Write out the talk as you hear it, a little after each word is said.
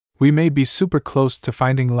we may be super close to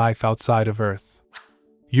finding life outside of Earth.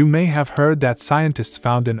 You may have heard that scientists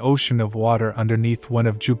found an ocean of water underneath one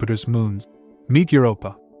of Jupiter's moons. Meet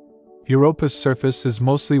Europa. Europa's surface is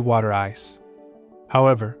mostly water ice.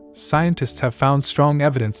 However, scientists have found strong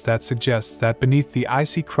evidence that suggests that beneath the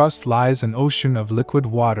icy crust lies an ocean of liquid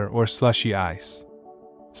water or slushy ice.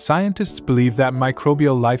 Scientists believe that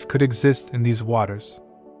microbial life could exist in these waters.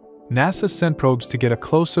 NASA sent probes to get a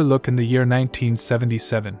closer look in the year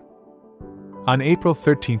 1977. On April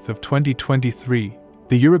 13 of 2023,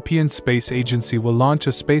 the European Space Agency will launch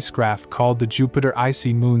a spacecraft called the Jupiter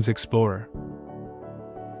Icy Moons Explorer.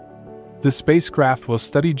 The spacecraft will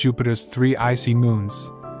study Jupiter's 3 icy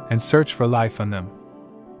moons and search for life on them.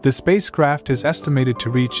 The spacecraft is estimated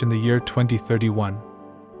to reach in the year 2031.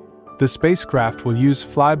 The spacecraft will use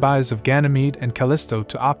flybys of Ganymede and Callisto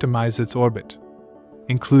to optimize its orbit,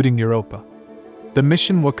 including Europa. The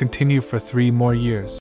mission will continue for 3 more years.